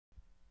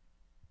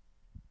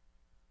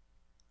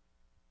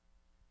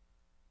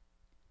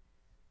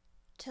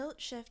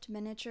Tilt-shift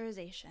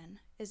miniaturization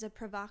is a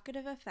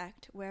provocative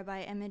effect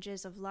whereby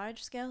images of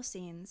large-scale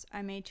scenes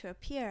are made to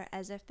appear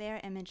as if they are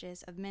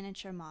images of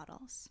miniature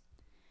models.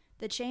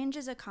 The change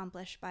is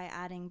accomplished by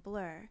adding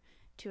blur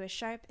to a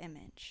sharp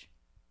image.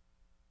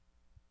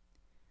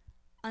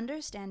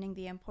 Understanding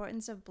the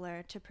importance of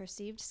blur to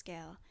perceived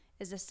scale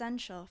is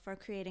essential for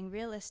creating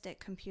realistic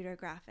computer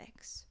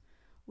graphics.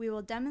 We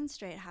will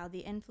demonstrate how the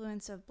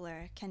influence of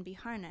blur can be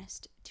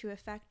harnessed to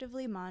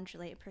effectively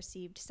modulate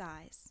perceived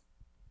size.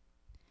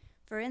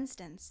 For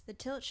instance, the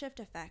tilt-shift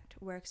effect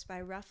works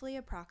by roughly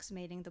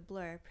approximating the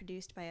blur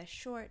produced by a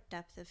short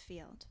depth of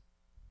field.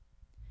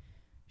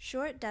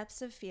 Short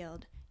depths of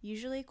field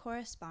usually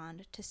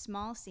correspond to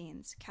small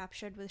scenes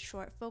captured with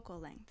short focal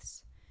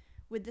lengths.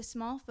 With the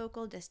small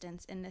focal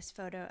distance in this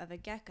photo of a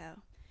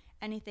gecko,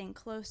 anything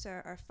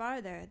closer or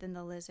farther than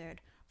the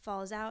lizard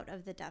falls out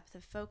of the depth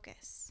of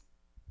focus.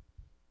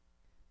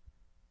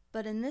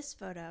 But in this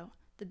photo,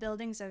 the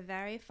buildings are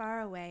very far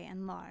away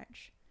and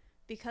large.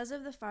 Because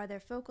of the farther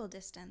focal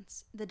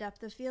distance, the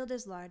depth of field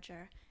is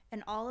larger,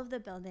 and all of the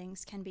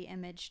buildings can be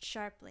imaged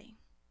sharply.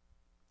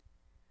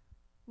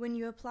 When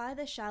you apply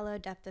the shallow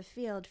depth of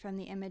field from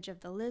the image of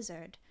the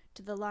lizard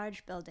to the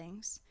large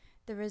buildings,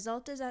 the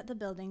result is that the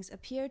buildings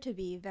appear to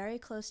be very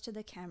close to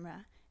the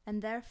camera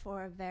and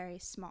therefore very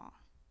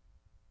small.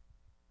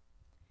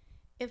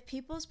 If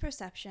people's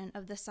perception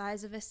of the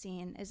size of a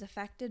scene is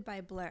affected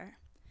by blur,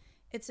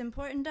 it's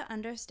important to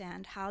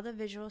understand how the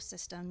visual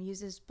system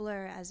uses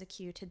blur as a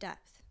cue to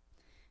depth.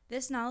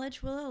 This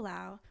knowledge will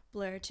allow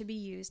blur to be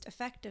used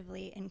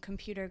effectively in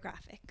computer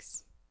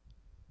graphics.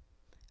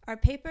 Our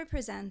paper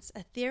presents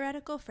a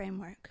theoretical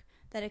framework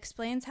that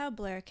explains how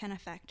blur can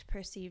affect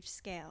perceived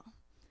scale.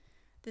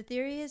 The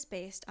theory is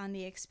based on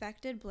the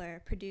expected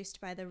blur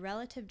produced by the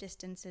relative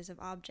distances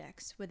of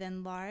objects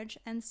within large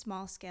and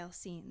small-scale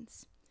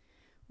scenes.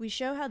 We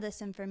show how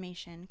this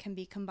information can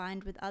be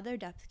combined with other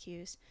depth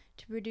cues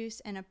to produce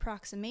an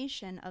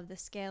approximation of the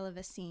scale of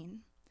a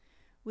scene.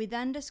 We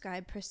then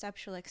describe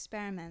perceptual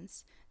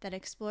experiments that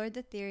explored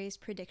the theory's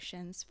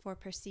predictions for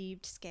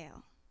perceived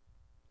scale.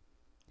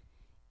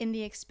 In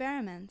the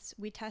experiments,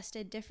 we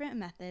tested different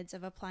methods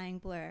of applying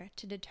blur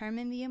to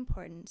determine the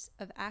importance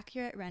of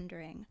accurate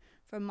rendering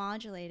for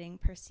modulating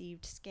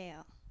perceived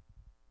scale.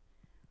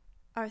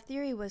 Our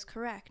theory was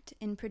correct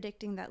in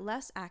predicting that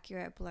less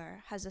accurate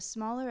blur has a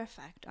smaller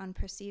effect on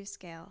perceived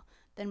scale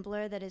than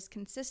blur that is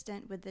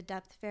consistent with the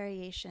depth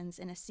variations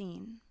in a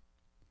scene.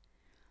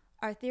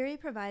 Our theory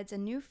provides a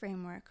new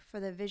framework for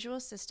the visual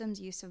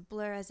system's use of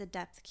blur as a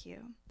depth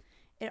cue.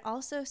 It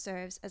also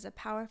serves as a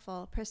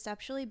powerful,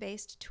 perceptually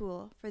based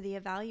tool for the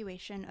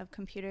evaluation of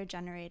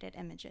computer-generated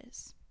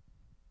images.